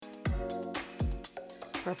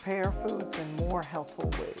Prepare foods in more healthful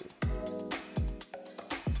ways.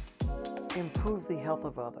 Improve the health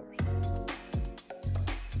of others.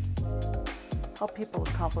 Help people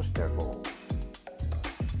accomplish their goals.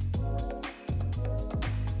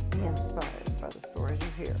 Be inspired by the stories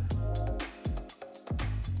you hear.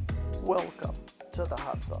 Welcome to the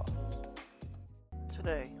Hot Sauce.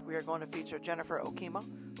 Today, we are going to feature Jennifer Okemah,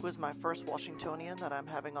 who is my first Washingtonian that I'm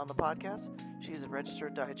having on the podcast. She's a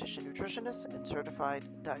registered dietitian nutritionist and certified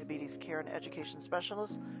diabetes care and education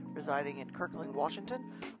specialist residing in Kirkland, Washington,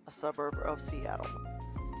 a suburb of Seattle.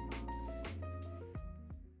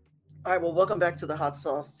 All right, well, welcome back to the Hot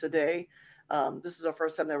Sauce today. This is our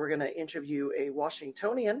first time that we're going to interview a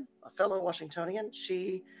Washingtonian, a fellow Washingtonian.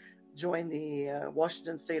 She joined the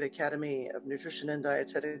Washington State Academy of Nutrition and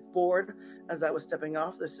Dietetics Board as I was stepping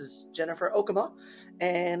off. This is Jennifer Okemah,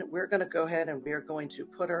 and we're going to go ahead and we're going to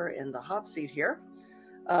put her in the hot seat here.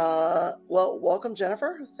 Well, welcome,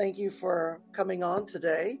 Jennifer. Thank you for coming on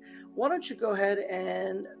today. Why don't you go ahead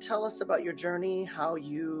and tell us about your journey, how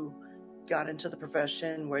you got into the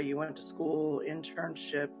profession, where you went to school,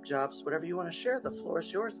 internship, jobs, whatever you want to share. The floor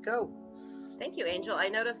is yours. Go. Thank you, Angel. I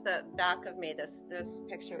noticed the back of me, this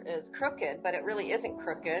picture is crooked, but it really isn't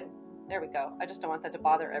crooked. There we go. I just don't want that to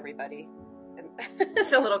bother everybody.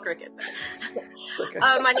 It's a little crooked. Okay.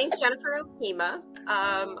 My name's Jennifer Okemah.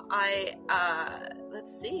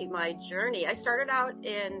 Let's see, my journey. I started out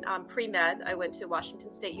in pre-med. I went to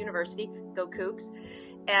Washington State University, go Cougs,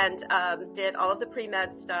 and did all of the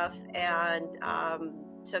pre-med stuff and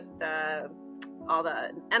took all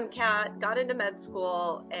the MCAT, got into med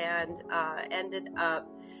school, and ended up,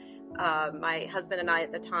 my husband and I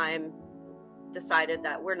at the time decided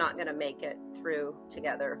that we're not going to make it through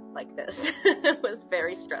together like this. It was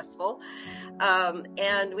very stressful.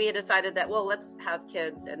 And we had decided that, well, let's have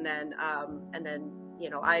kids. And then,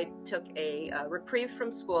 I took a reprieve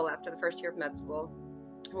from school after the first year of med school,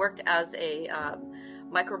 worked as a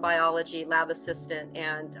microbiology lab assistant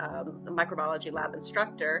and a microbiology lab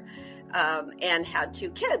instructor, and had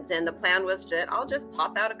 2 kids. And the plan was that I'll just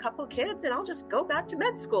pop out a couple kids and I'll just go back to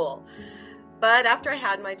med school. But after I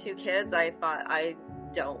had my 2 kids, I thought, I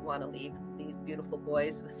don't want to leave these beautiful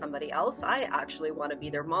boys with somebody else. I actually want to be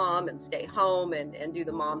their mom and stay home and do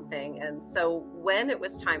the mom thing. And so when it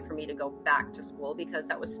was time for me to go back to school, because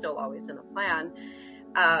that was still always in the plan,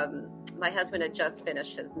 my husband had just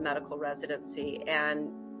finished his medical residency,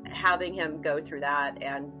 and having him go through that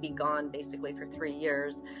and be gone basically for 3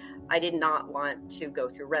 years, I did not want to go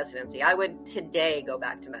through residency. I would today go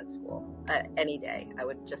back to med school any day. I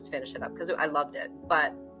would just finish it up because I loved it,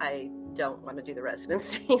 but I don't want to do the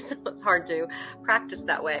residency, so it's hard to practice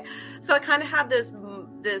that way. So I kind of had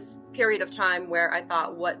this period of time where I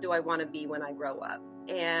thought, what do I want to be when I grow up?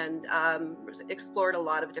 And explored a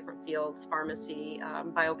lot of different fields, pharmacy,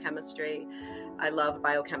 biochemistry. I love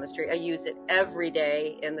biochemistry. I use it every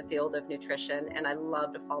day in the field of nutrition, and I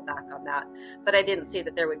love to fall back on that. But I didn't see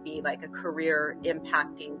that there would be like a career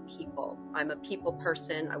impacting people. I'm a people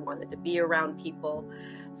person. I wanted to be around people.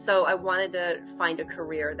 So I wanted to find a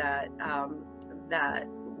career that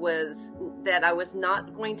I was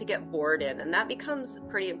not going to get bored in. And that becomes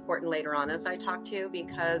pretty important later on as I talk to you,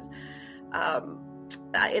 because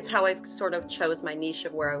it's how I sort of chose my niche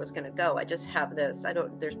of where I was going to go. I just have this,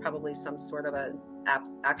 there's probably some sort of an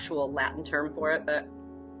actual Latin term for it, but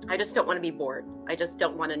I just don't want to be bored. I just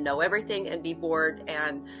don't want to know everything and be bored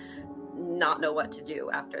and not know what to do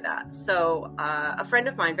after that. So a friend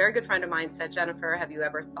of mine, very good friend of mine, said, Jennifer, have you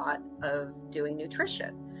ever thought of doing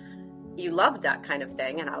nutrition? You loved that kind of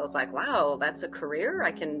thing. And I was like, wow, that's a career.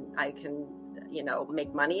 I can,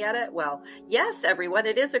 make money at it. Well, yes, everyone,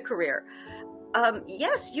 it is a career.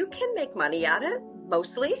 Yes, you can make money at it,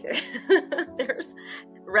 mostly. There's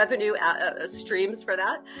revenue streams for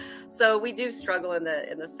that. So we do struggle in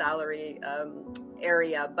the salary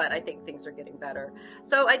area, but I think things are getting better.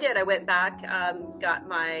 So I did. I went back, got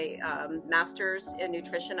my master's in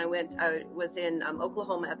nutrition. I was in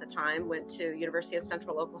Oklahoma at the time, went to University of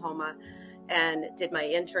Central Oklahoma, and did my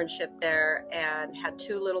internship there, and had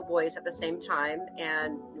 2 little boys at the same time,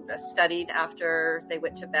 and studied after they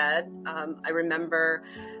went to bed. I remember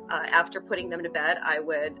after putting them to bed, I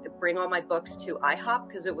would bring all my books to IHOP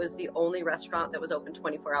because it was the only restaurant that was open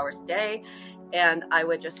 24 hours a day. And I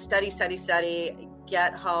would just study,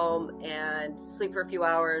 get home and sleep for a few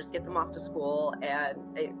hours, get them off to school. And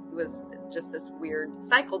it was just this weird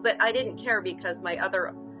cycle, but I didn't care because my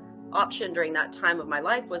other option during that time of my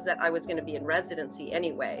life was that I was going to be in residency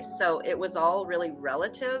anyway. So it was all really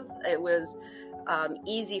relative. It was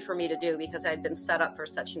easy for me to do because I had been set up for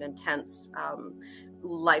such an intense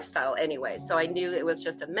lifestyle anyway. So I knew it was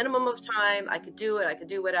just a minimum of time. I could do it. I could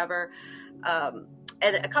do whatever.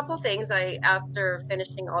 And a couple of things, after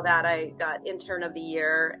finishing all that, I got intern of the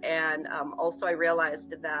year. And also I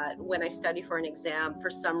realized that when I study for an exam, for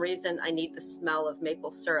some reason, I need the smell of maple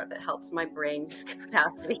syrup. It helps my brain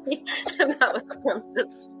capacity. And that was from just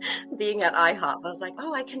being at IHOP. I was like,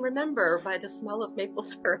 oh, I can remember by the smell of maple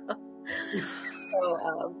syrup.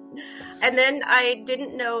 So, and then I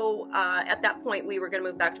didn't know, at that point we were going to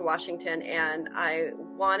move back to Washington, and I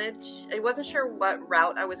wasn't sure what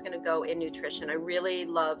route I was going to go in nutrition. I really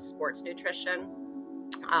love sports nutrition.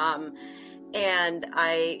 And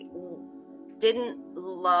I didn't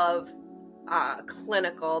love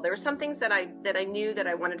clinical. There were some things that I knew that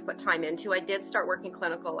I wanted to put time into. I did start working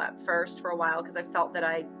clinical at first for a while because I felt that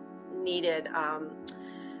I needed,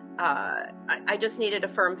 I just needed a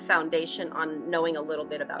firm foundation on knowing a little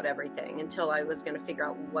bit about everything until I was going to figure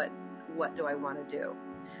out what do I want to do.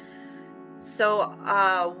 So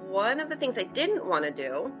one of the things I didn't want to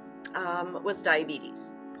do was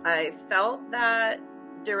diabetes. I felt that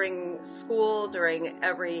during school, during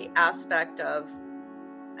every aspect of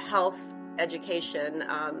health education,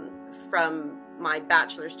 from my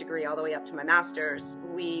bachelor's degree all the way up to my master's,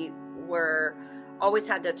 we were always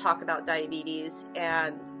had to talk about diabetes,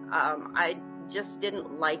 and I just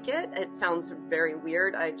didn't like it. It sounds very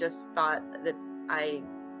weird. I just thought that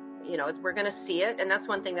we're going to see it. And that's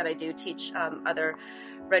one thing that I do teach other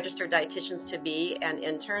registered dietitians to be, and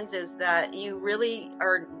interns, is that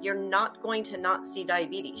you're not going to not see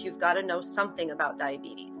diabetes. You've got to know something about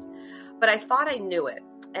diabetes. But I thought I knew it.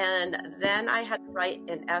 And then I had to write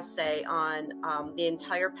an essay on the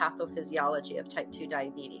entire pathophysiology of type 2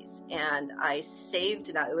 diabetes. And I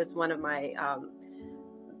saved that. It was one of my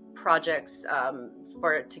projects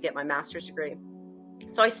to get my master's degree.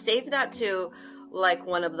 So I saved that to like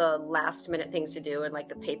one of the last minute things to do. And like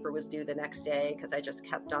the paper was due the next day because I just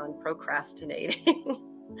kept on procrastinating.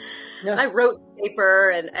 Yeah. I wrote the paper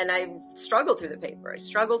and I struggled through the paper. I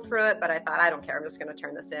struggled through it, but I thought, I don't care. I'm just going to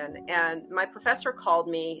turn this in. And my professor called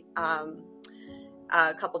me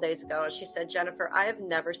a couple days ago, and she said, Jennifer, I have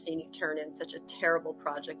never seen you turn in such a terrible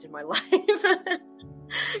project in my life.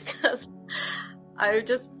 Because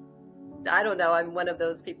I don't know. I'm one of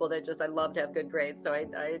those people that I love to have good grades. So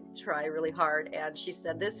I try really hard. And she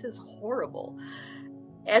said, this is horrible.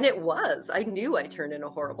 And it was. I knew I turned in a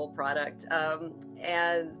horrible product.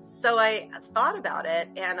 And so I thought about it,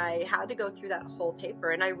 and I had to go through that whole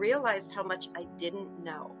paper, and I realized how much I didn't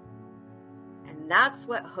know. And that's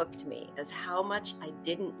what hooked me, is how much I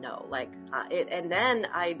didn't know. And then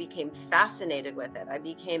I became fascinated with it. I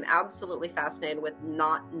became absolutely fascinated with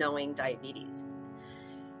not knowing diabetes.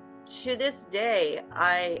 To this day,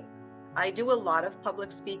 I do a lot of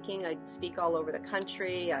public speaking. I speak all over the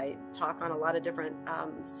country. I talk on a lot of different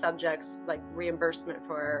subjects, like reimbursement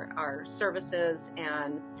for our services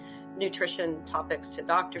and nutrition topics to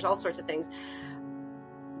doctors, all sorts of things.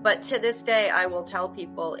 But to this day, I will tell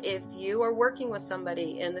people, if you are working with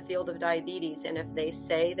somebody in the field of diabetes, and if they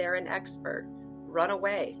say they're an expert, run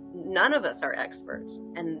away. None of us are experts.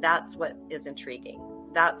 And that's what is intriguing.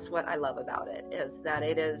 That's what I love about it, is that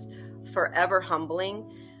it is forever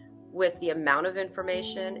humbling with the amount of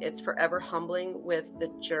information. It's forever humbling with the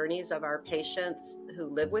journeys of our patients who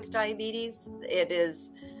live with diabetes. It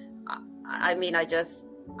is, I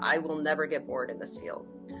will never get bored in this field.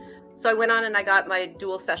 So I went on and I got my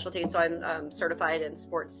dual specialty. So I'm certified in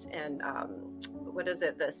sports and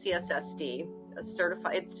the CSSD,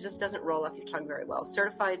 certified. It just doesn't roll off your tongue very well.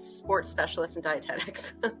 Certified sports specialist in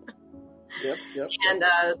dietetics. Yep. And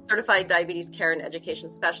certified diabetes care and education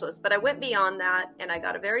specialist. But I went beyond that, and I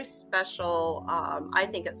got a very special, I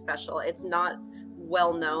think it's special. It's not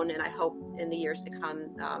well known, and I hope in the years to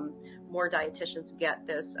come, more dietitians get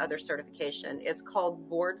this other certification. It's called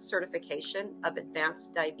Board Certification of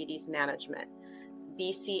Advanced Diabetes Management. It's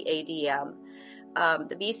BCADM.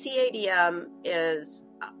 The BCADM is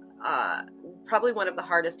probably one of the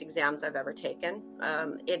hardest exams I've ever taken.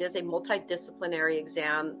 It is a multidisciplinary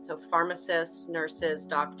exam. So pharmacists, nurses,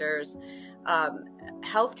 doctors,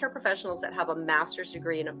 healthcare professionals that have a master's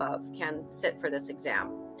degree and above can sit for this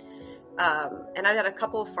exam. And I've had a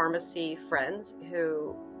couple of pharmacy friends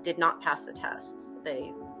who did not pass the tests.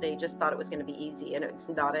 They just thought it was going to be easy, and it's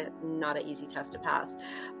not an easy test to pass.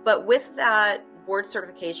 But with that board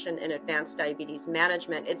certification in advanced diabetes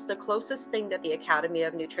management, it's the closest thing that the Academy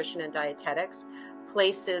of Nutrition and Dietetics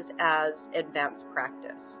places as advanced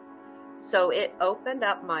practice. So it opened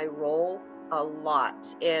up my role a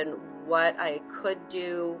lot in what I could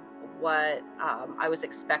do, what I was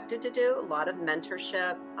expected to do, a lot of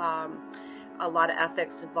mentorship, a lot of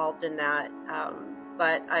ethics involved in that.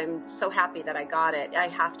 but I'm so happy that I got it. I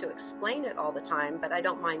have to explain it all the time, but I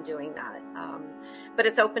don't mind doing that. But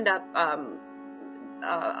it's opened up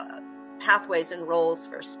pathways and roles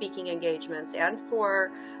for speaking engagements and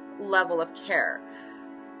for level of care.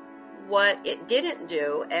 What it didn't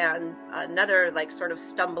do, and another like sort of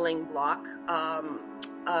stumbling block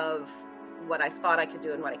of what I thought I could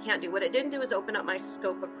do and what I can't do, what it didn't do is open up my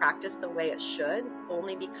scope of practice the way it should,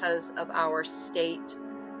 only because of our state,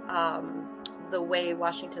 the way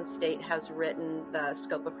Washington State has written the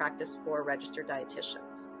scope of practice for registered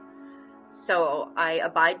dietitians. So I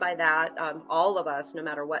abide by that. All of us, no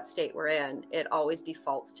matter what state we're in, it always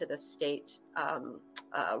defaults to the state,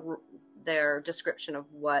 their description of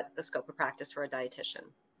what the scope of practice for a dietitian.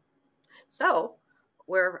 So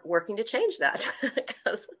we're working to change that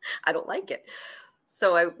because I don't like it.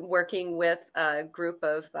 So I'm working with a group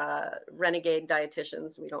of renegade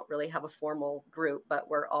dietitians. We don't really have a formal group, but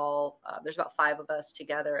we're all, there's about 5 of us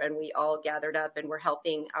together, and we all gathered up and we're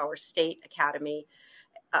helping our state academy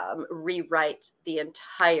rewrite the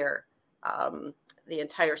entire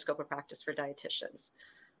scope of practice for dietitians.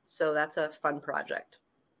 So that's a fun project.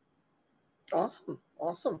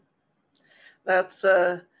 Awesome. That's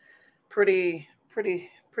a pretty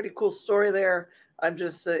cool story there. I'm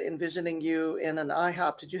just envisioning you in an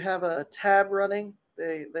IHOP. Did you have a tab running?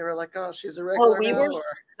 They were like, oh, she's a regular. Oh, we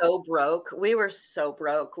were so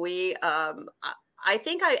broke. We, I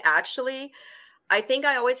think I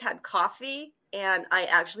always had coffee, and I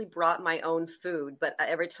actually brought my own food, but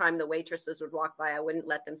every time the waitresses would walk by, I wouldn't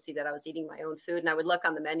let them see that I was eating my own food. And I would look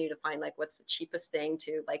on the menu to find like, what's the cheapest thing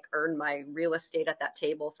to like earn my real estate at that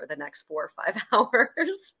table for the next 4 or 5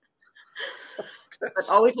 hours. But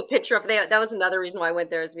always a picture of that was another reason why I went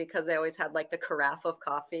there, is because they always had like the carafe of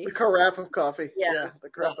coffee. The carafe of coffee. Yes, the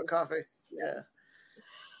carafe of coffee. Yes.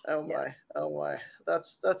 Yeah. Oh my.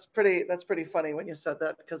 That's pretty funny when you said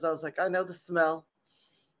that, because I was like, I know the smell.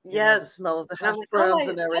 Yes. The smell of the hash browns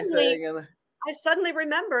and everything. I suddenly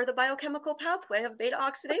remember the biochemical pathway of beta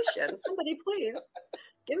oxidation. Somebody please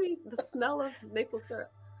give me the smell of maple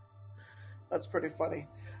syrup. That's pretty funny.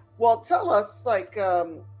 Well, tell us, like,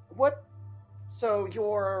 what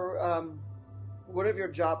have your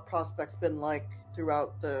job prospects been like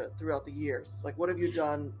throughout the years? Like, what have you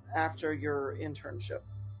done after your internship?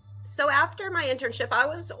 So after my internship, I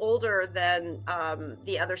was older than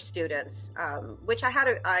the other students, which I had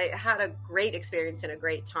a great experience and a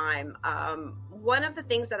great time. One of the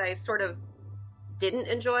things that I sort of didn't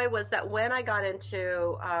enjoy was that when I got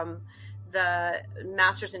into the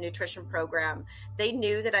Master's in Nutrition program, they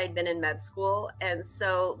knew that I'd been in med school. And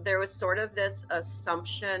so there was sort of this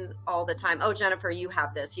assumption all the time, oh, Jennifer, you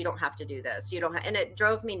have this, you don't have to do this. And it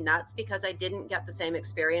drove me nuts because I didn't get the same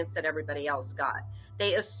experience that everybody else got.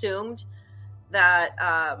 They assumed that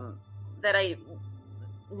that I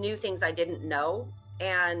knew things I didn't know.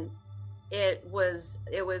 And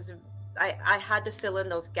I had to fill in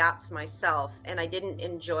those gaps myself, and I didn't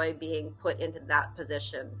enjoy being put into that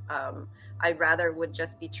position. I rather would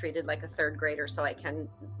just be treated like a 3rd grader so I can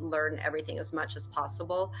learn everything as much as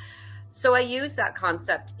possible. So I use that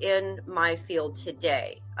concept in my field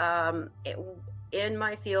today. In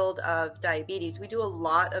my field of diabetes, we do a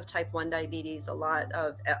lot of type 1 diabetes, a lot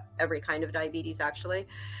of every kind of diabetes, actually.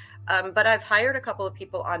 But I've hired a couple of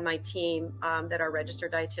people on my team that are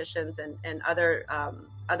registered dietitians and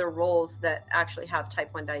other roles that actually have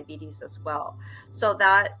type 1 diabetes as well. So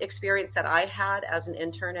that experience that I had as an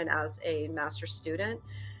intern and as a master's student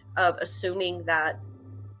of assuming that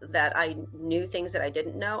I knew things that I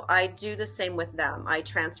didn't know, I do the same with them. I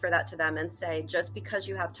transfer that to them and say, just because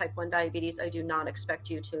you have type 1 diabetes, I do not expect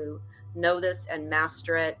you to know this and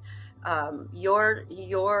master it.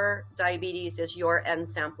 Your diabetes is your N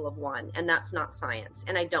sample of 1, and that's not science.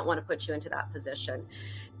 And I don't want to put you into that position.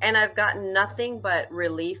 And I've gotten nothing but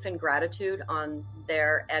relief and gratitude on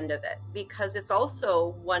their end of it, because it's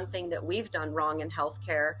also one thing that we've done wrong in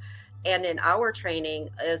healthcare and in our training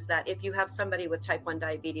is that if you have somebody with type 1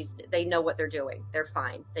 diabetes, they know what they're doing. They're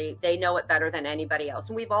fine. They know it better than anybody else.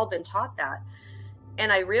 And we've all been taught that.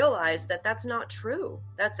 And I realized that that's not true.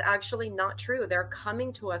 That's actually not true. They're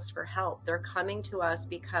coming to us for help. They're coming to us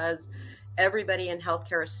because everybody in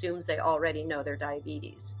healthcare assumes they already know their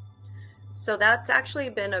diabetes. So that's actually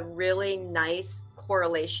been a really nice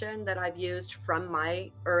correlation that I've used from my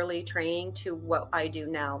early training to what I do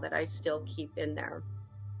now that I still keep in there.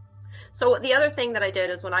 So the other thing that I did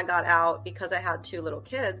is when I got out, because I had 2 little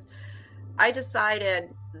kids, I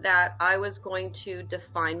decided that I was going to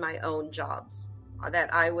define my own jobs.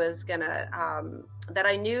 That I was gonna, that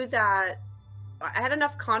I knew that I had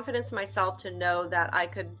enough confidence in myself to know that I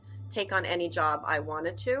could take on any job I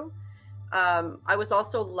wanted to. I was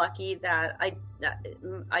also lucky that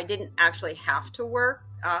I didn't actually have to work.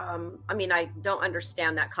 I mean, I don't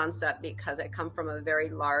understand that concept because I come from a very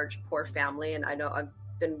large, poor family, and I know I've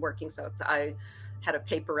been working since I had a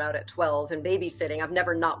paper route at 12 and babysitting. I've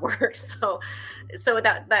never not worked, so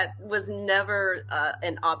that was never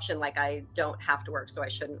an option. Like, I don't have to work, so I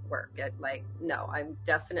shouldn't work. Like, no, I'm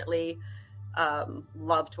definitely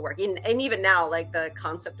love to work. And even now, like, the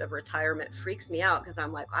concept of retirement freaks me out because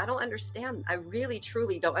I'm like, I don't understand. I really,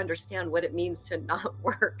 truly don't understand what it means to not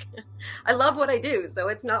work. I love what I do, so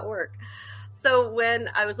it's not work. So when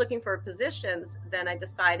I was looking for positions, then I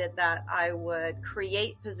decided that I would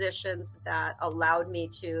create positions that allowed me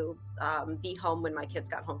to be home when my kids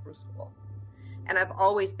got home from school. And I've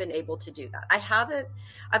always been able to do that.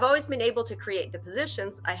 I've always been able to create the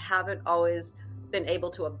positions. I haven't always been able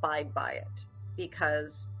to abide by it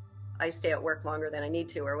because I stay at work longer than I need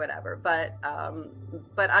to or whatever. But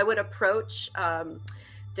I would approach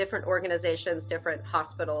different organizations, different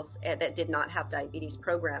hospitals that did not have diabetes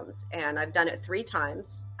programs. And I've done it 3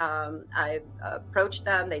 times. I've approached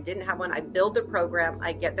them. They didn't have one. I build the program.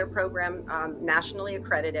 I get their program nationally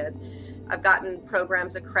accredited. I've gotten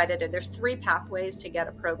programs accredited. There's 3 pathways to get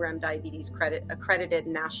a program diabetes accredited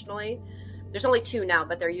nationally. There's only 2 now,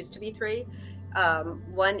 but there used to be 3.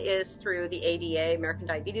 One is through the ADA, American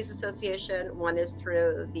Diabetes Association. One is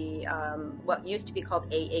through the what used to be called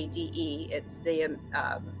AADE. It's the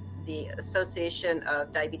Association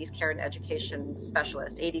of Diabetes Care and Education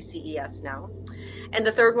Specialists, ADCES now. And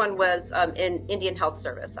the third one was in Indian Health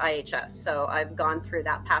Service, IHS. So I've gone through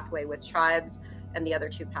that pathway with tribes and the other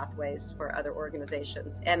 2 pathways for other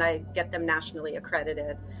organizations. And I get them nationally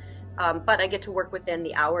accredited. But I get to work within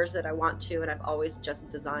the hours that I want to, and I've always just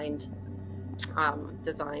designed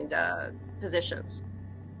positions.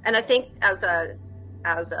 And I think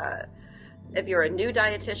if you're a new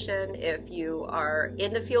dietitian, if you've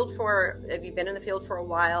been in the field for a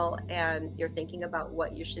while and you're thinking about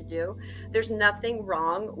what you should do, there's nothing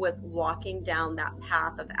wrong with walking down that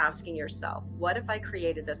path of asking yourself, what if I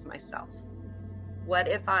created this myself? What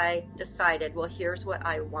if I decided, well, here's what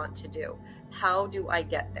I want to do. How do I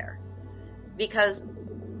get there? Because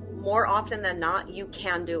more often than not, you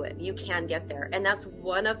can do it. You can get there. And that's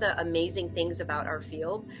one of the amazing things about our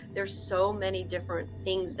field. There's so many different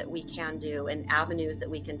things that we can do and avenues that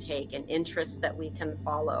we can take and interests that we can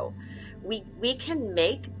follow. We can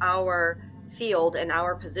make our field and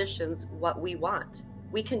our positions what we want.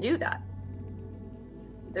 We can do that.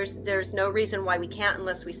 There's no reason why we can't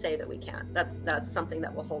unless we say that we can't. That's something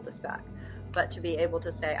that will hold us back. But to be able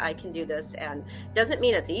to say, I can do this, and doesn't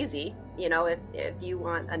mean it's easy. You know, if you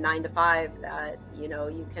want a 9 to 5 that, you know,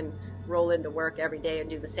 you can roll into work every day and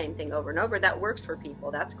do the same thing over and over, that works for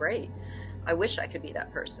people. That's great. I wish I could be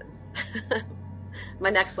that person. My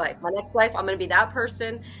next life, I'm going to be that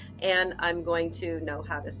person, and I'm going to know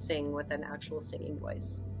how to sing with an actual singing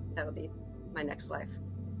voice. That'll be my next life.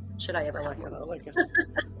 Should I ever I like it.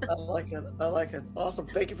 I like it. Awesome.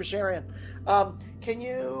 Thank you for sharing. Can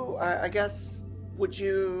you, I guess, would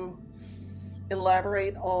you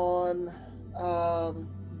elaborate on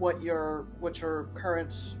what your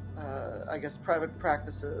current, I guess, private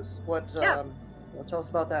practice is? Yeah. Tell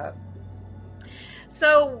us about that.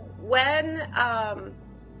 So when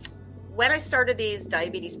I started these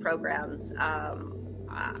diabetes programs,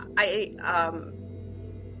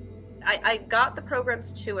 I got the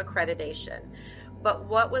programs to accreditation, but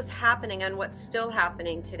what was happening and what's still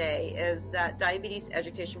happening today is that diabetes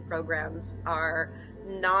education programs are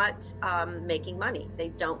not making money. They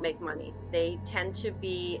don't make money. They tend to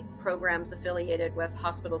be programs affiliated with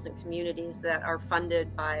hospitals and communities that are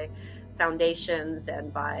funded by foundations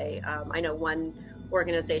and by, I know one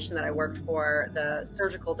organization that I worked for, the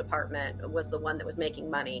surgical department was the one that was making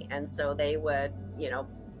money. And so they would, you know,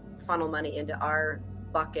 funnel money into our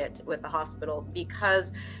bucket with the hospital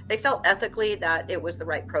because they felt ethically that it was the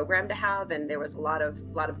right program to have, and there was a lot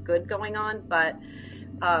of good going on, but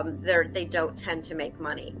they don't tend to make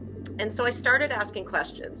money. And so I started asking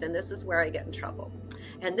questions, and this is where I get in trouble.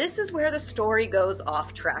 And this is where the story goes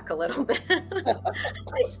off track a little bit.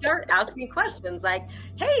 I start asking questions like,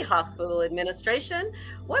 hey, hospital administration,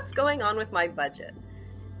 what's going on with my budget?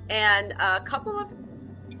 And a couple of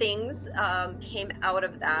things came out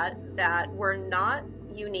of that were not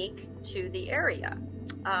unique to the area.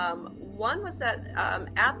 One was that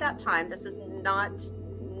at that time, this is not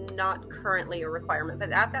currently a requirement,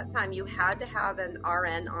 but at that time you had to have an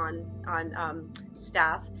RN on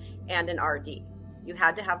staff and an RD. You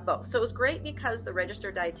had to have both. So it was great because the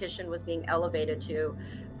registered dietitian was being elevated to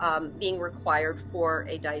being required for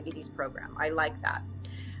a diabetes program. I like that.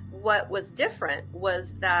 what was different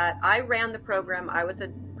was that I ran the program. I was a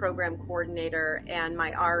program coordinator, and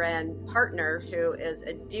my RN partner, who is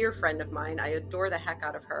a dear friend of mine, I adore the heck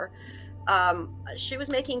out of her. She was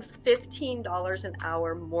making $15 an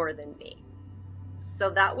hour more than me.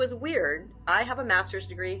 So that was weird. I have a master's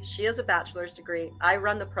degree. She has a bachelor's degree. I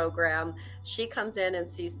run the program. She comes in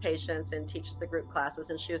and sees patients and teaches the group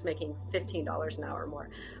classes, and she was making $15 an hour more.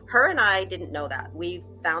 Her and I didn't know that. We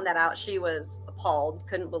found that out. She was appalled,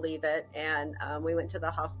 couldn't believe it. And we went to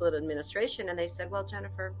the hospital administration, and they said, well,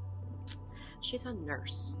 Jennifer, she's a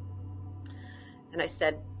nurse. And I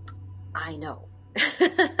said, I know.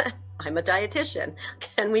 I'm a dietitian.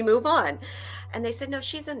 Can we move on? And they said, no,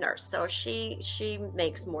 she's a nurse, so she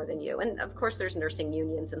makes more than you. And of course, there's nursing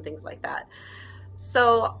unions and things like that.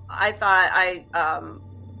 So I thought I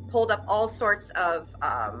pulled up all sorts of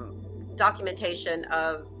documentation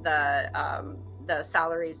of the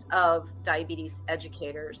salaries of diabetes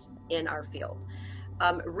educators in our field,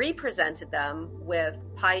 represented them with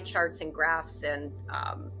pie charts and graphs and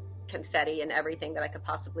confetti and everything that I could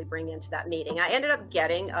possibly bring into that meeting. I ended up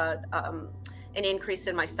getting an increase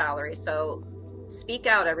in my salary. So speak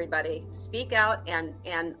out, everybody. Speak out,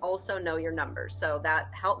 and also know your numbers. So that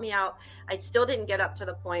helped me out. I still didn't get up to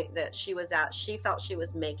the point that she was at. She felt she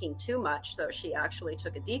was making too much, so she actually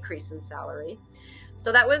took a decrease in salary.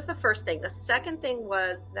 So that was the first thing. The second thing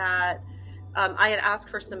was that I had asked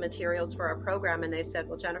for some materials for our program, and they said,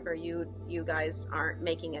 well, Jennifer, you guys aren't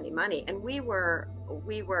making any money. And we were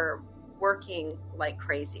working like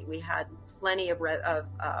crazy. We had plenty of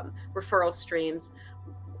referral streams,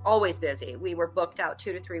 always busy. We were booked out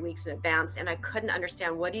 2 to 3 weeks in advance, and I couldn't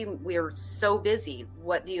understand, we were so busy.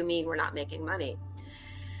 What do you mean we're not making money?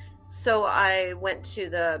 So I went to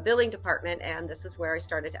the billing department, and this is where I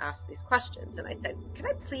started to ask these questions. And I said, can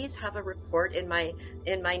I please have a report in my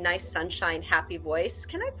nice sunshine, happy voice?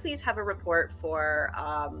 Can I please have a report for,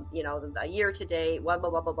 a year to date, blah, blah,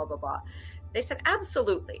 blah, blah, blah, blah, blah. They said,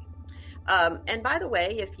 absolutely. And by the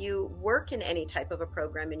way, if you work in any type of a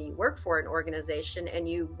program and you work for an organization and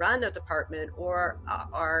you run a department or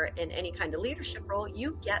are in any kind of leadership role,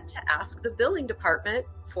 you get to ask the billing department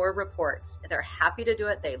for reports. They're happy to do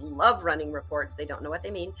it. They love running reports. They don't know what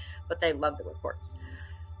they mean, but they love the reports.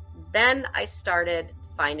 Then I started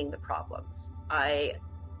finding the problems.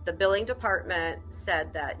 The billing department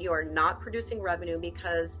said that you are not producing revenue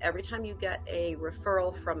because every time you get a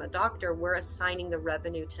referral from a doctor, we're assigning the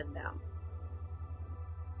revenue to them.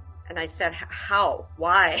 And I said, how?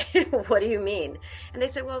 Why? What do you mean? And they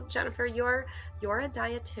said, well, Jennifer, you're a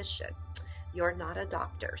dietitian. You're not a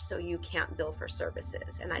doctor, so you can't bill for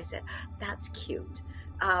services. And I said, that's cute.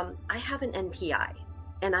 I have an NPI,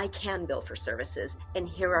 and I can bill for services, and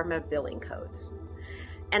here are my billing codes.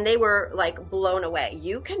 And they were like blown away.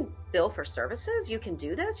 You can bill for services? You can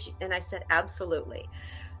do this? And I said, absolutely.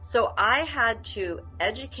 So I had to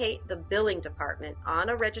educate the billing department on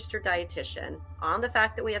a registered dietitian, on the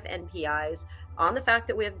fact that we have NPIs, on the fact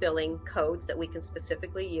that we have billing codes that we can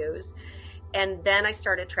specifically use. And then I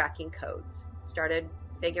started tracking codes, started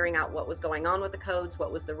figuring out what was going on with the codes,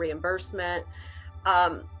 what was the reimbursement.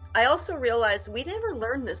 I also realized we never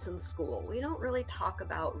learned this in school. We don't really talk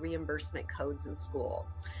about reimbursement codes in school.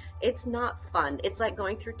 It's not fun. It's like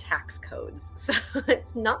going through tax codes. So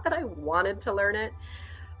it's not that I wanted to learn it,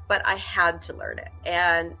 but I had to learn it.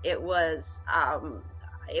 And it was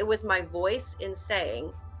my voice in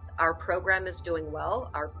saying, our program is doing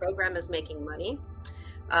well. Our program is making money.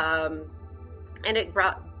 And it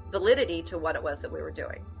brought validity to what it was that we were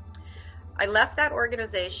doing. I left that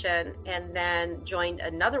organization and then joined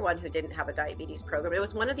another one who didn't have a diabetes program. It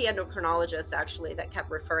was one of the endocrinologists actually that kept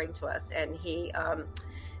referring to us. And he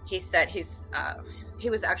said he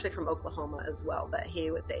was actually from Oklahoma as well, but he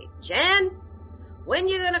would say, Jen, when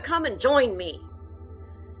you going to come and join me?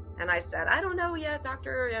 And I said, I don't know yet,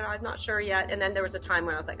 doctor, I'm not sure yet. And then there was a time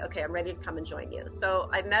when I was like, okay, I'm ready to come and join you. So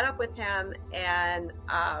I met up with him, and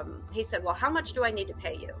he said, well, how much do I need to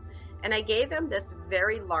pay you? And I gave him this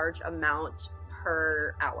very large amount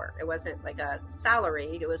per hour. It wasn't like a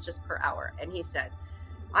salary, it was just per hour. And he said,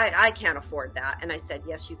 I can't afford that. And I said,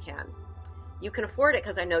 yes, you can. You can afford it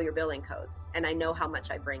because I know your billing codes and I know how much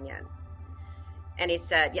I bring in. And he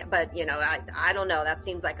said, yeah, but I don't know. That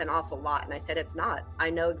seems like an awful lot. And I said, it's not. I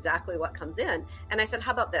know exactly what comes in. And I said,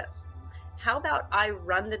 how about this? How about I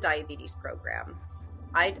run the diabetes program?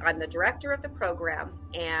 I'm the director of the program,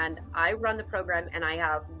 and I run the program, and I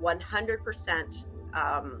have 100%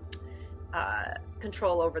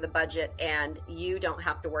 control over the budget, and you don't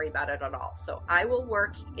have to worry about it at all. So I will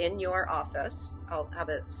work in your office. I'll have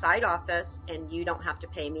a side office, and you don't have to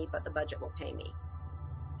pay me, but the budget will pay me.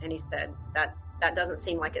 And he said, that doesn't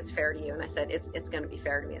seem like it's fair to you. And I said, it's going to be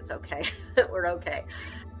fair to me. It's okay. We're okay.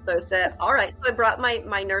 So I said, all right. So I brought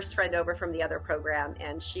my nurse friend over from the other program,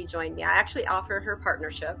 and she joined me. I actually offered her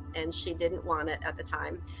partnership, and she didn't want it at the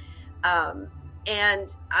time.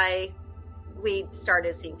 And we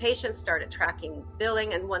started seeing patients, started tracking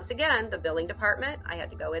billing. And once again, the billing department, I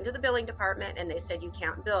had to go into the billing department, and they said, you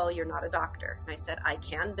can't bill. You're not a doctor. And I said, I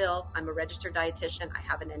can bill. I'm a registered dietitian. I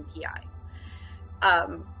have an NPI.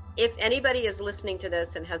 If anybody is listening to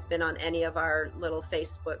this and has been on any of our little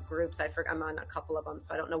Facebook groups, I'm on a couple of them,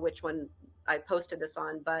 so I don't know which one I posted this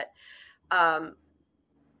on, but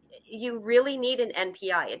you really need an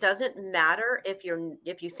NPI. It doesn't matter if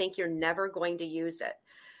you think you're never going to use it.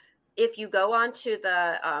 If you go onto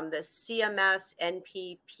the CMS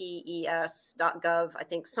nppes.gov, I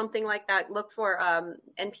think something like that, look for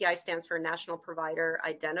NPI stands for National Provider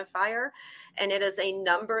Identifier, and it is a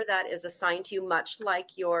number that is assigned to you much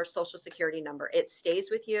like your Social Security number. It stays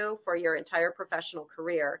with you for your entire professional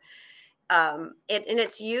career. And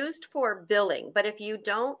it's used for billing, but if you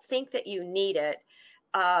don't think that you need it,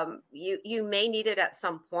 you may need it at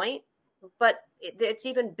some point. But it's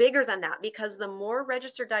even bigger than that, because the more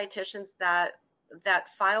registered dietitians that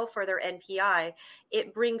file for their NPI,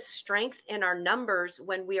 it brings strength in our numbers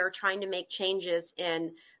when we are trying to make changes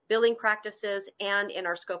in billing practices and in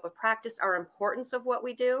our scope of practice, our importance of what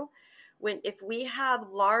we do. If we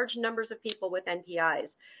have large numbers of people with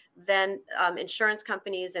NPIs, then insurance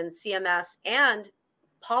companies and CMS and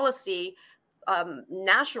policy,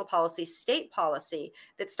 national policy, state policy,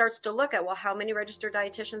 that starts to look at, well, how many registered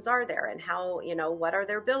dietitians are there, and how, what are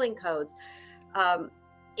their billing codes?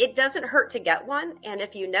 It doesn't hurt to get one. And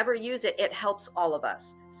if you never use it, it helps all of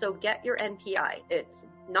us. So get your NPI. It's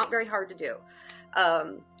not very hard to do.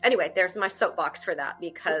 Anyway, there's my soapbox for that,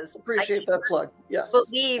 because appreciate that plug. Yes.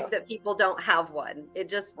 Believe that people don't have one. It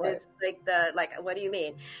just, right. It's like, what do you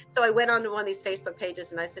mean? So I went on to one of these Facebook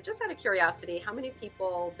pages, and I said, just out of curiosity, how many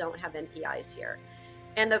people don't have NPIs here?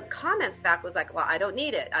 And the comments back was like, well, I don't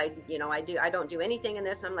need it. I don't do anything in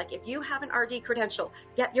this. And I'm like, if you have an RD credential,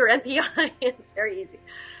 get your NPI. It's very easy.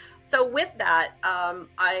 So with that,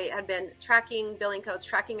 I had been tracking billing codes,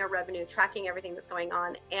 tracking our revenue, tracking everything that's going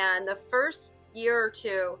on. And the first year or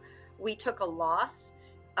two, we took a loss,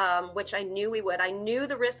 which I knew we would. I knew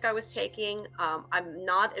the risk I was taking. I'm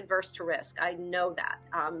not adverse to risk. I know that.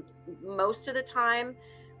 Most of the time,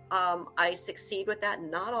 I succeed with that.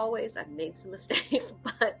 Not always. I've made some mistakes,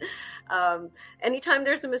 but anytime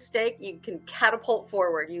there's a mistake, you can catapult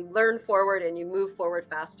forward. You learn forward and you move forward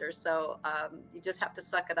faster. So you just have to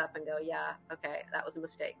suck it up and go, yeah, okay, that was a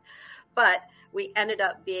mistake. But we ended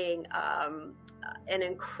up being an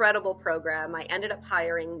incredible program. I ended up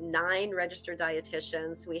hiring 9 registered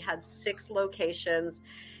dietitians. We had 6 locations,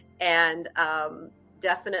 and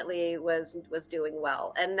definitely was doing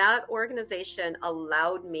well. And that organization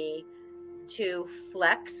allowed me to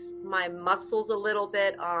flex my muscles a little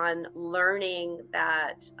bit on learning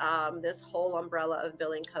that this whole umbrella of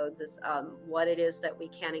billing codes is what it is that we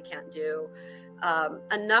can and can't do,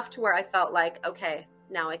 enough to where I felt like, okay,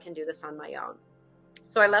 now I can do this on my own.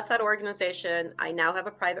 So I left that organization. I now have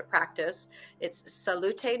a private practice. It's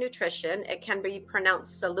Salute Nutrition. It can be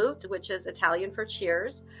pronounced salute, which is Italian for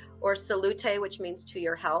cheers, or salute, which means to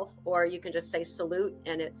your health, or you can just say salute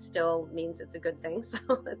and it still means it's a good thing. So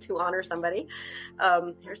to honor somebody.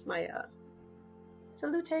 Here's my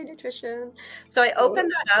Salute Nutrition. So I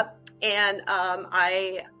opened that up, and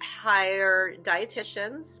I hire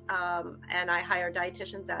dietitians, and I hire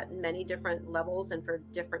dietitians at many different levels and for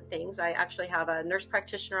different things. I actually have a nurse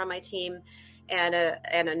practitioner on my team and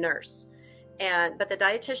a nurse. But the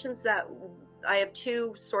dietitians that I have three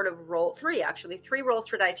roles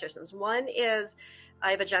for dietitians. One is I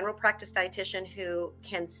have a general practice dietitian who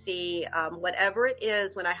can see whatever it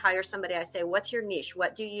is. When I hire somebody, I say, what's your niche?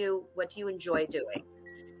 What do you enjoy doing?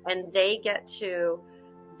 And they get to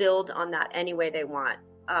build on that any way they want.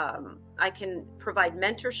 I can provide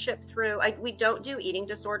mentorship through, we don't do eating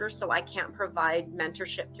disorders, so I can't provide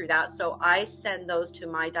mentorship through that. So I send those to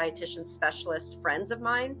my dietitian specialist friends of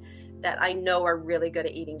mine that I know are really good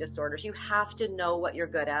at eating disorders. You have to know what you're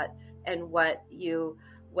good at and what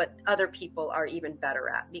other people are even better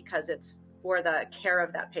at, because it's for the care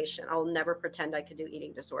of that patient. I'll never pretend I could do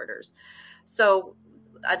eating disorders. So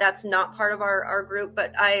that's not part of our group,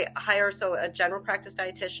 but I hire a general practice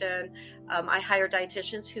dietitian. I hire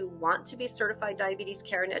dietitians who want to be certified diabetes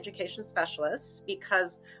care and education specialists,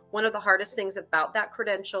 because one of the hardest things about that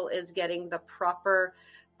credential is getting the proper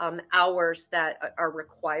hours that are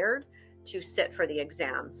required to sit for the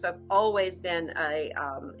exam. So I've always been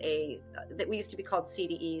that we used to be called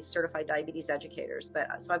CDE, Certified Diabetes Educators,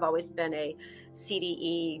 but so I've always been a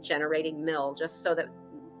CDE generating mill, just so that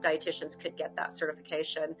dietitians could get that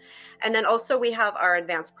certification. And then also we have our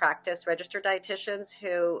advanced practice registered dietitians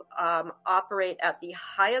who operate at the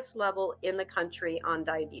highest level in the country on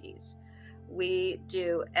diabetes. We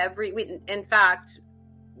do in fact,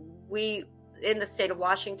 in the state of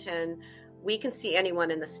Washington, we can see anyone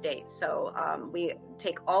in the state. So we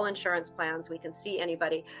take all insurance plans, we can see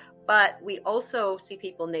anybody, but we also see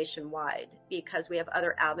people nationwide because we have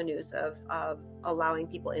other avenues of allowing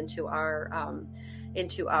people into our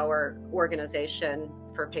organization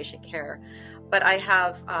for patient care. But I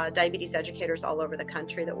have diabetes educators all over the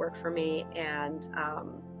country that work for me, and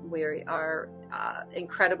we are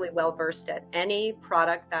incredibly well versed at any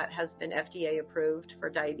product that has been FDA approved for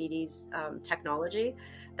diabetes technology.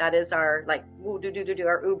 That is our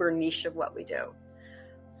our uber niche of what we do.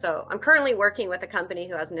 So I'm currently working with a company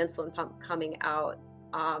who has an insulin pump coming out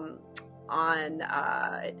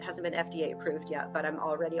it hasn't been FDA approved yet, but I'm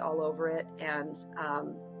already all over it. And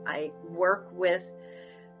I work with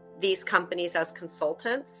these companies as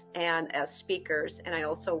consultants and as speakers. And I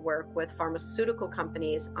also work with pharmaceutical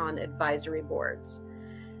companies on advisory boards.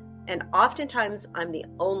 And oftentimes I'm the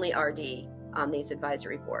only RD on these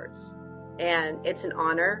advisory boards. And it's an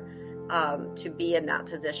honor to be in that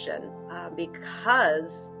position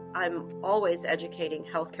because I'm always educating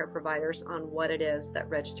healthcare providers on what it is that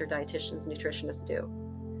registered dietitians, nutritionists do.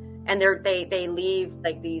 And they leave,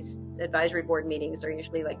 like, these advisory board meetings are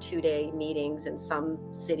usually like 2-day meetings in some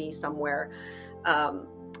city somewhere.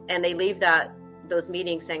 And they leave those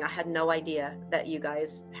meetings saying, I had no idea that you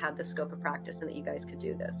guys had the scope of practice and that you guys could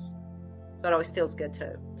do this. So it always feels good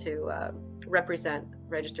to represent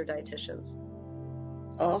registered dietitians.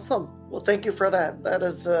 Awesome. Well, thank you for that.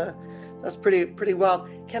 That's pretty wild.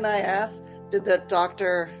 Can I ask, did that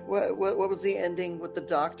doctor, what was the ending with the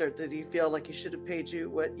doctor? Did he feel like he should have paid you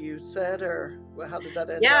what you said, or how did that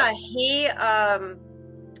end up?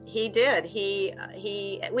 He did.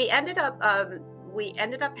 We ended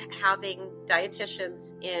up having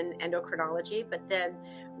dietitians in endocrinology, but then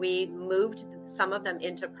we moved some of them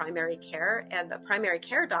into primary care, and the primary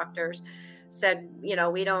care doctors said, we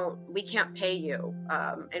can't pay you.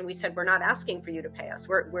 And we said, we're not asking for you to pay us.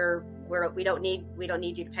 We don't need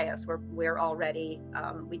you to pay us. We're already,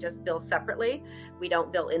 we just bill separately. We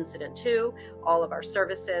don't bill incident to. All of our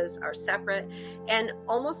services are separate. And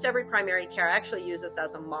almost every primary care, I actually use this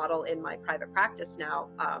as a model in my private practice now.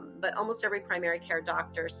 But almost every primary care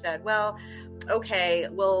doctor said, well, okay,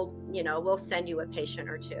 we'll send you a patient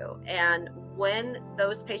or two. And when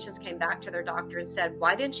those patients came back to their doctor and said,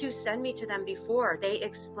 why didn't you send me to them before? They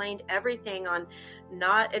explained everything on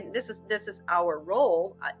and this is our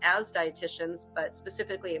role as dietitians, but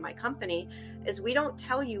specifically in my company, is we don't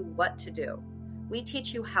tell you what to do. We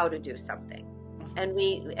teach you how to do something. And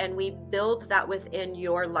we build that within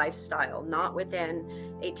your lifestyle, not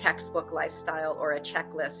within a textbook lifestyle or a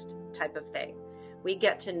checklist type of thing. We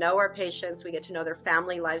get to know our patients, we get to know their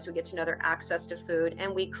family lives, we get to know their access to food,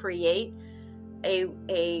 and we create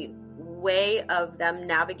a way of them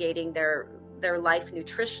navigating their life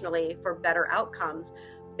nutritionally for better outcomes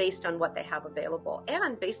based on what they have available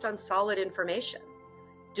and based on solid information,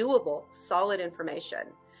 doable, solid information.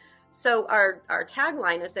 So our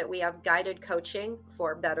tagline is that we have guided coaching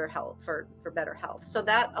for better health, for better health. So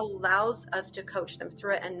that allows us to coach them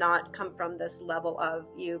through it and not come from this level of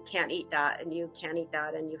you can't eat that and you can't eat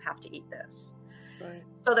that and you have to eat this. Right.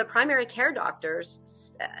 So the primary care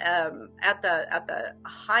doctors at the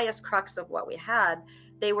highest crux of what we had,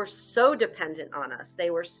 they were so dependent on us.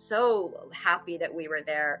 They were so happy that we were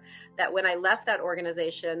there that when I left that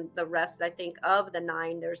organization, the rest, I think, of the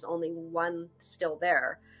 9, there's only 1 still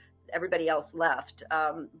there. Everybody else left.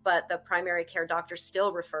 But the primary care doctors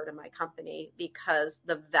still refer to my company because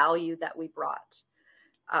the value that we brought.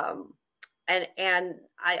 And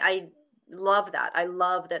I love that. I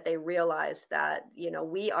love that they realize that,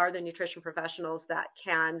 we are the nutrition professionals that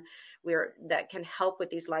can help with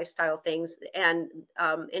these lifestyle things, and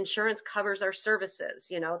insurance covers our services.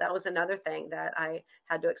 That was another thing that I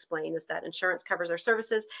had to explain, is that insurance covers our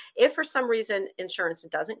services. If for some reason insurance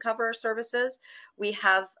doesn't cover our services, we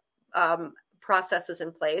have processes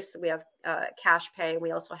in place. We have cash pay.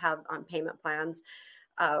 We also have payment plans.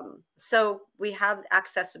 So we have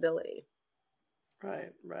accessibility.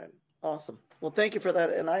 Right. Awesome. Well, thank you for that.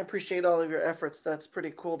 And I appreciate all of your efforts. That's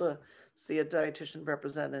pretty cool to see a dietitian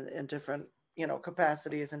represented in different,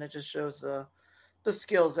 capacities. And it just shows the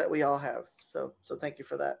skills that we all have. So thank you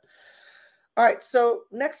for that. All right. So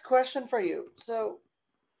next question for you. So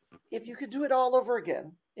if you could do it all over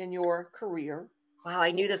again in your career, Wow,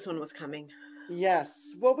 I knew this one was coming.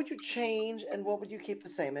 yes, what would you change and what would you keep the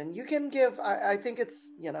same? And you can give, I think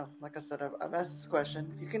it's, like I said, I've asked this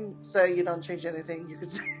question. You can say you don't change anything. You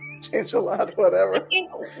could say change a lot, I whatever.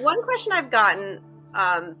 think one question I've gotten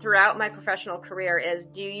throughout my professional career is,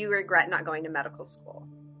 do you regret not going to medical school,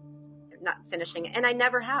 not finishing it? And I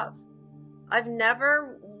never have. I've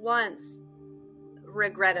never once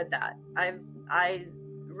regretted that. I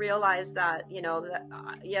realized that,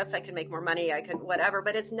 that yes, I can make more money, I can whatever,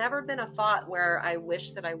 but it's never been a thought where I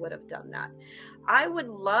wish that I would have done that. I would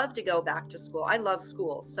love to go back to school. I love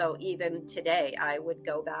school. So even today I would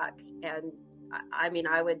go back, and I mean,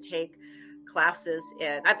 I would take classes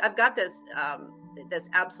in, I've got this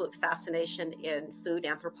absolute fascination in food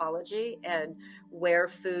anthropology and where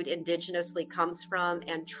food indigenously comes from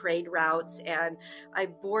and trade routes. And I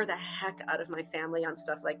bore the heck out of my family on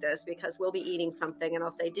stuff like this, because we'll be eating something and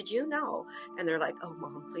I'll say, did you know? And they're like, oh,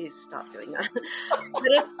 Mom, please stop doing that. But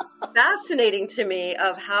it's fascinating to me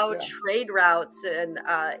of how Yeah. trade routes and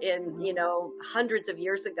hundreds of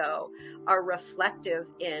years ago are reflective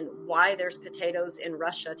in why there's potatoes in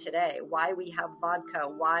Russia today, why we have vodka,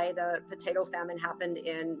 why the potato famine happened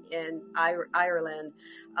in Ireland,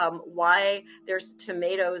 why there's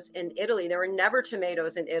tomatoes in Italy. There were never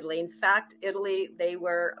tomatoes in Italy. In fact, Italy, they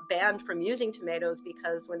were banned from using tomatoes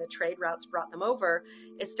because when the trade routes brought them over,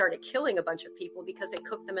 it started killing a bunch of people because they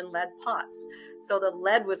cooked them in lead pots. So the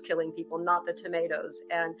lead was killing people, not the tomatoes.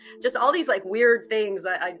 And just all these like weird things.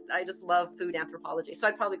 I just love food anthropology. So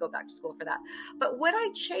I'd probably go back to school for that. But would I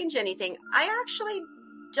change anything? I actually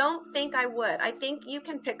don't think I would. I think you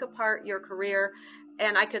can pick apart your career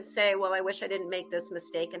and I could say, well, I wish I didn't make this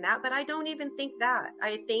mistake and that, but I don't even think that.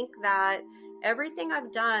 I think that everything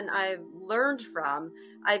I've done, I've learned from,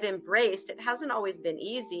 I've embraced. It hasn't always been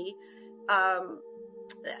easy.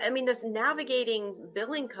 I mean, this navigating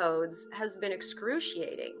billing codes has been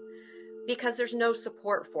excruciating because there's no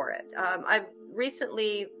support for it. I've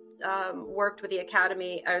recently worked with the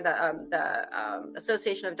Academy, or the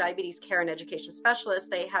Association of Diabetes Care and Education Specialists.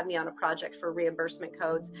 They had me on a project for reimbursement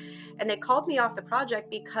codes, and they called me off the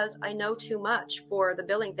project because I know too much for the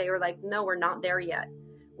billing. They were like, no, we're not there yet.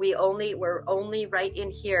 We're only right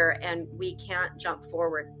in here and we can't jump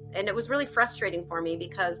forward. And it was really frustrating for me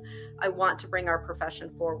because I want to bring our profession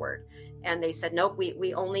forward. And they said, nope,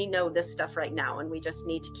 we only know this stuff right now and we just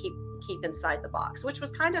need to keep inside the box, which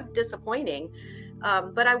was kind of disappointing.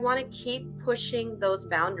 But I want to keep pushing those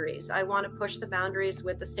boundaries. I want to push the boundaries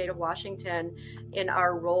with the state of Washington in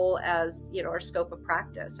our role as, our scope of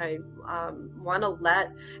practice. I want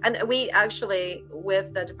to and we actually,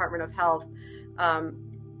 with the Department of Health,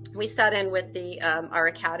 we sat in with our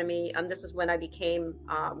academy. This is when I became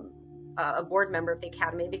a board member of the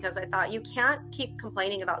academy, because I thought you can't keep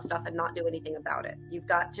complaining about stuff and not do anything about it. You've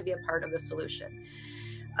got to be a part of the solution.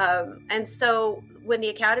 And so when the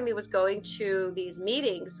academy was going to these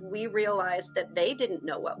meetings, we realized that they didn't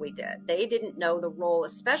know what we did. They didn't know the role,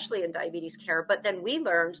 especially in diabetes care. But then we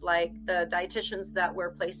learned, like the dietitians that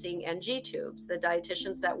were placing NG tubes, the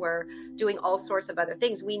dietitians that were doing all sorts of other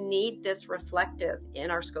things. We need this reflective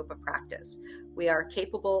in our scope of practice. We are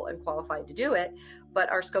capable and qualified to do it,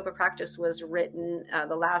 but our scope of practice was written,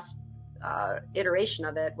 the last iteration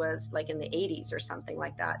of it was like in the 80s or something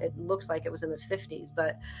like that. It looks like it was in the 50s,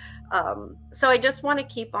 but so I just want to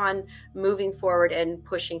keep on moving forward and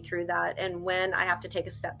pushing through that. And when I have to take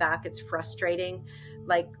a step back, it's frustrating,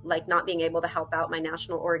 like not being able to help out my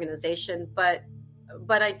national organization, but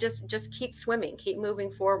I just keep swimming, keep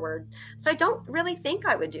moving forward. So I don't really think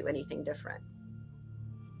I would do anything different.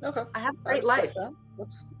 Okay. I have a I great life. respect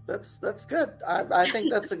that. That's good. I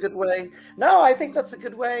think that's a good way. No, I think that's a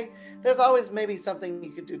good way. There's always maybe something you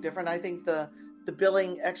could do different. I think the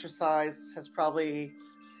billing exercise has probably,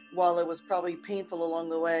 while it was probably painful along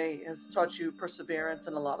the way, has taught you perseverance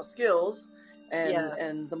and a lot of skills. Yeah.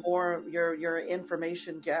 And the more your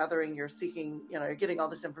information gathering, you're seeking, you're getting all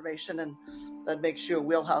this information, and that makes you a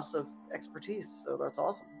wheelhouse of expertise. So that's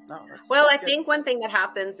awesome. No, Well, I that's good. think one thing that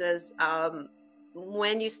happens is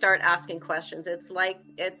when you start asking questions, it's like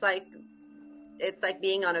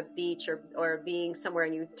being on a beach or being somewhere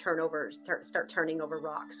and you start turning over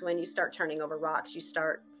rocks. When you start turning over rocks, you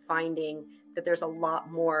start finding that there's a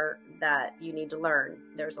lot more that you need to learn.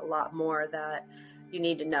 There's a lot more that you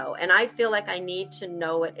need to know. And I feel like I need to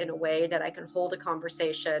know it in a way that I can hold a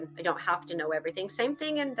conversation. I don't have to know everything. Same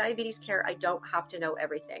thing in diabetes care. I don't have to know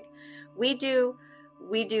everything. We do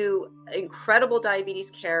incredible diabetes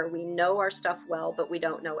care. We know our stuff well, but we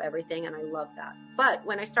don't know everything. And I love that. But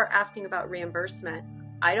when I start asking about reimbursement,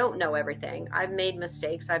 I don't know everything. I've made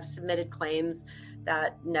mistakes. I've submitted claims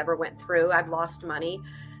that never went through. I've lost money.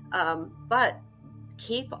 But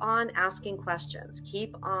keep on asking questions.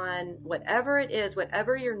 Keep on, whatever it is,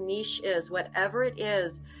 whatever your niche is, whatever it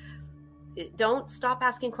is, don't stop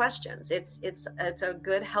asking questions. It's a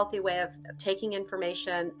good, healthy way of taking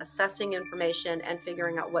information, assessing information, and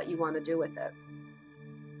figuring out what you want to do with it.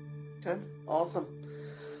 Okay, awesome.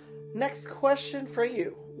 Next question for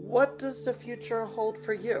you. What does the future hold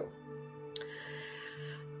for you?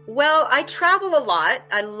 Well, I travel a lot.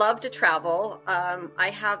 I love to travel. I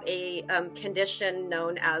have a condition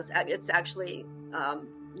known as, it's actually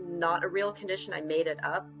not a real condition. I made it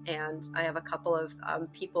up. And I have a couple of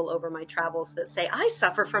people over my travels that say, I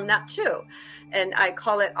suffer from that too. And I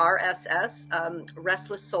call it RSS,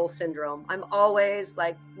 restless soul syndrome. I'm always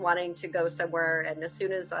like wanting to go somewhere. And as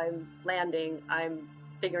soon as I'm landing, I'm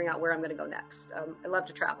figuring out where I'm going to go next. I love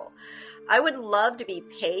to travel. I would love to be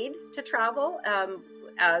paid to travel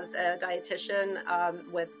as a dietitian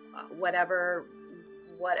with whatever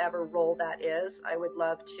role that is. I would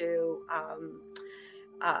love to.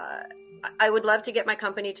 I would love to get my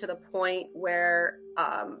company to the point where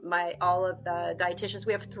all of the dietitians.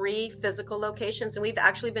 We have 3 physical locations, and we've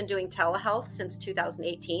actually been doing telehealth since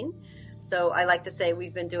 2018. So I like to say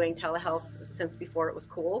we've been doing telehealth since before it was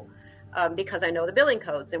cool. Because I know the billing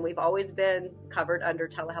codes, and we've always been covered under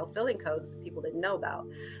telehealth billing codes that people didn't know about.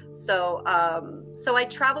 So I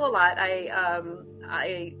travel a lot.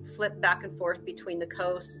 I flip back and forth between the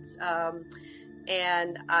coasts,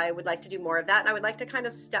 and I would like to do more of that. And I would like to kind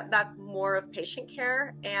of step back more of patient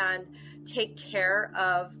care and take care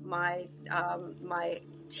of my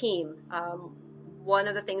team. One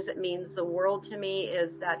of the things that means the world to me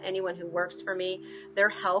is that anyone who works for me, their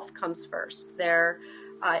health comes first.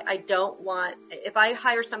 I don't want, if I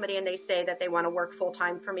hire somebody and they say that they want to work full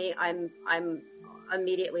time for me, I'm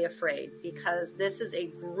immediately afraid, because this is a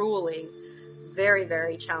grueling, very,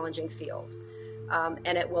 very challenging field.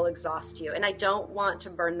 And it will exhaust you. And I don't want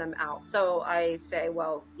to burn them out. So I say,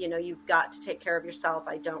 well, you've got to take care of yourself.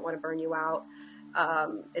 I don't want to burn you out.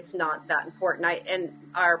 It's not that important. And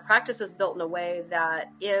our practice is built in a way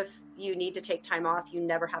that if you need to take time off, you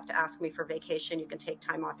never have to ask me for vacation. You can take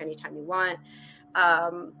time off anytime you want.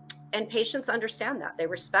 And patients understand that. They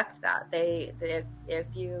respect that. If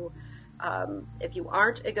you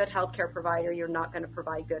aren't a good healthcare provider, you're not going to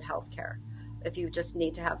provide good healthcare. If you just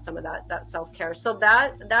need to have some of that self-care. So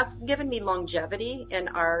that's given me longevity in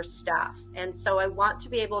our staff. And so I want to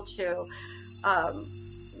be able to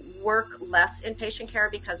work less in patient care,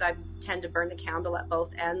 because I tend to burn the candle at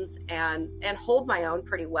both ends and hold my own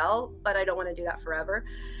pretty well, but I don't want to do that forever.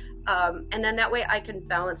 And then that way I can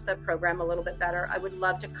balance the program a little bit better. I would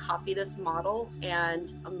love to copy this model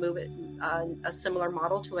and move it, a similar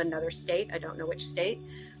model to another state. I don't know which state,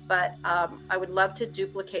 but I would love to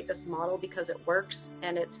duplicate this model because it works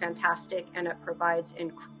and it's fantastic and it provides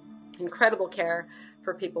incredible care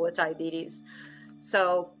for people with diabetes.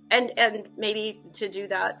 So, and maybe to do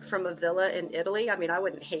that from a villa in Italy, I mean, I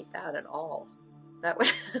wouldn't hate that at all. That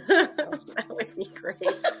would be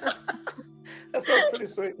great. That sounds pretty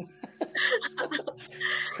sweet.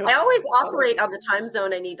 I always operate on the time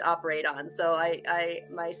zone I need to operate on. So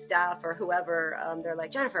my staff or whoever, they're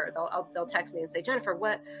like, Jennifer, they'll text me and say, Jennifer,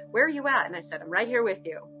 where are you at? And I said, I'm right here with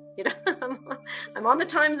you. I'm on the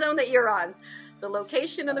time zone that you're on, the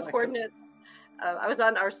location and the coordinates. I was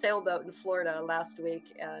on our sailboat in Florida last week,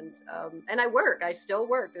 and I still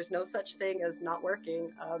work. There's no such thing as not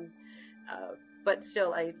working. But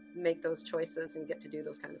still I make those choices and get to do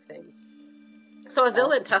those kind of things. So a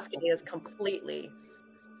villa in Tuscany is completely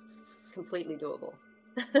doable.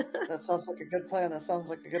 That sounds like a good plan.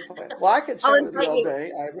 Well, I could chat with you all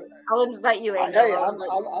day. I'll invite you, Angel. Hey, I'm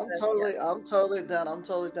totally down. I'm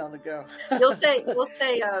totally down to go. You'll say,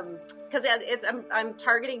 because I'm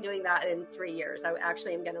targeting doing that in 3 years. I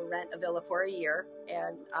actually am going to rent a villa for a year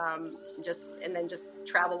and then just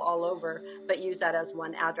travel all over, but use that as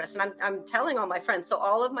one address. And I'm telling all my friends. So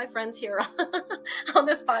all of my friends here on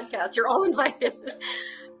this podcast, you're all invited.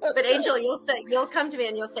 But Angel, you'll come to me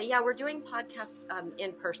and you'll say, yeah, we're doing podcasts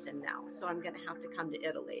in person now. So I'm going to have to come to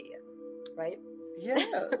Italy, right? Yeah,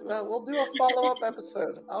 well, we'll do a follow-up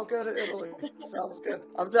episode. I'll go to Italy. Sounds good.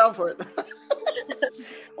 I'm down for it.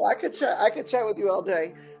 Well, I could chat with you all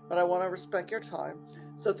day, but I want to respect your time.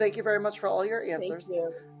 So thank you very much for all your answers. Thank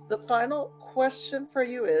you. The final question for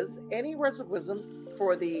you is, any words of wisdom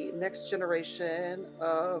for the next generation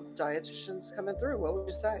of dietitians coming through? What would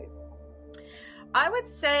you say? I would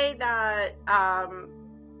say that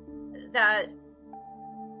that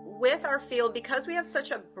with our field, because we have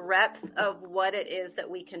such a breadth of what it is that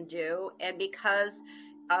we can do, and because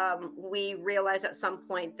we realize at some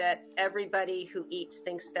point that everybody who eats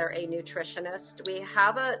thinks they're a nutritionist. We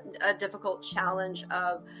have a difficult challenge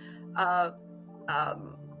of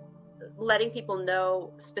letting people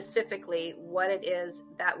know specifically what it is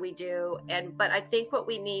that we do. But I think what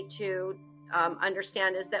we need to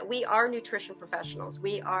understand is that we are nutrition professionals.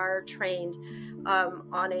 We are trained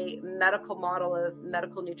on a medical model of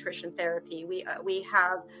medical nutrition therapy. We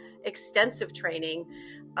have extensive training,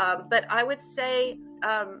 but I would say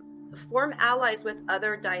form allies with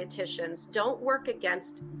other dietitians. Don't work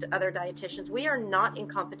against other dietitians. We are not in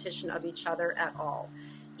competition of each other at all.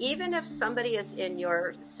 Even if somebody is in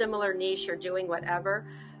your similar niche or doing whatever,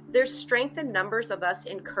 there's strength in numbers of us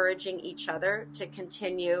encouraging each other to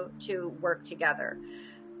continue to work together.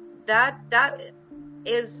 That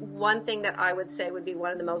is one thing that I would say would be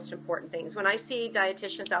one of the most important things. When I see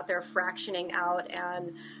dietitians out there fractioning out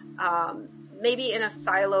and maybe in a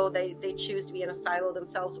silo, they choose to be in a silo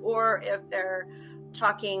themselves, or if they're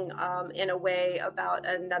talking in a way about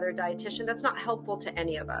another dietitian, that's not helpful to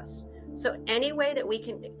any of us. So any way that we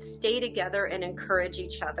can stay together and encourage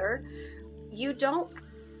each other. You don't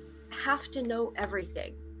have to know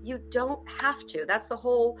everything. You don't have to. That's the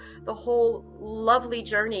whole lovely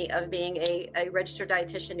journey of being a registered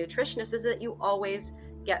dietitian nutritionist, is that you always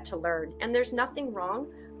get to learn. And there's nothing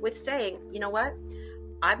wrong with saying, you know what,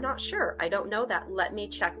 I'm not sure. I don't know that. Let me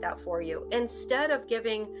check that for you. Instead of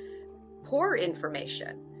giving poor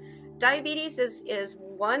information. Diabetes is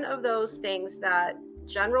one of those things that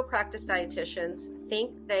general practice dietitians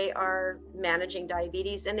think they are managing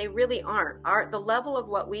diabetes, and they really aren't. The level of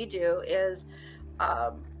what we do is,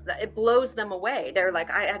 it blows them away. They're like,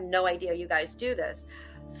 I had no idea you guys do this.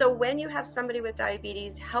 So when you have somebody with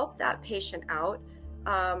diabetes, help that patient out.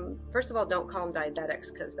 First of all, don't call them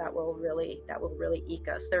diabetics, because that will really eke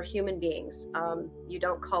us. They're human beings. You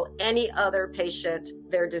don't call any other patient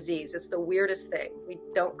their disease. It's the weirdest thing. We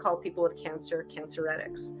don't call people with cancer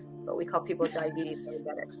canceretics, but we call people with diabetes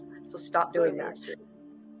diabetics. So stop doing that.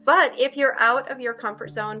 But if you're out of your comfort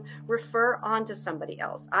zone, refer on to somebody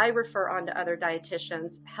else. I refer on to other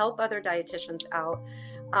dietitians, help other dietitians out,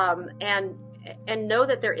 and know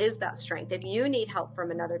that there is that strength. If you need help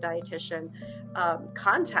from another dietitian,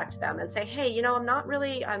 contact them and say, hey, you know,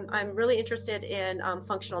 I'm really interested in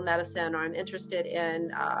functional medicine, or I'm interested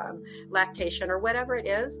in lactation, or whatever it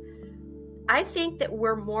is. I think that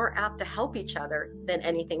we're more apt to help each other than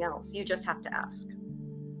anything else. You just have to ask.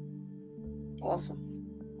 Awesome.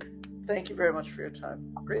 Thank you very much for your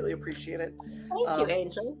time. Greatly appreciate it. Thank you,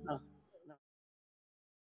 Angel. No.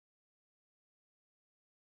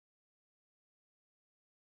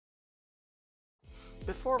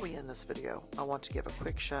 Before we end this video, I want to give a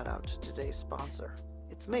quick shout out to today's sponsor.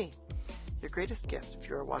 It's me. Your greatest gift, if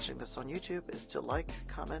you are watching this on YouTube, is to like,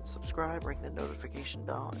 comment, subscribe, ring the notification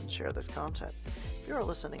bell, and share this content. If you are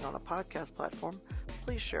listening on a podcast platform,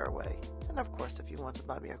 please share away. And of course, if you want to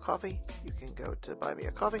buy me a coffee, you can go to Buy Me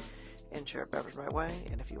a Coffee and share a beverage my way.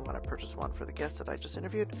 And if you want to purchase one for the guest that I just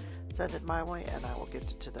interviewed, send it my way and I will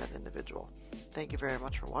gift it to that individual. Thank you very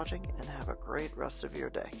much for watching, and have a great rest of your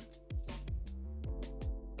day.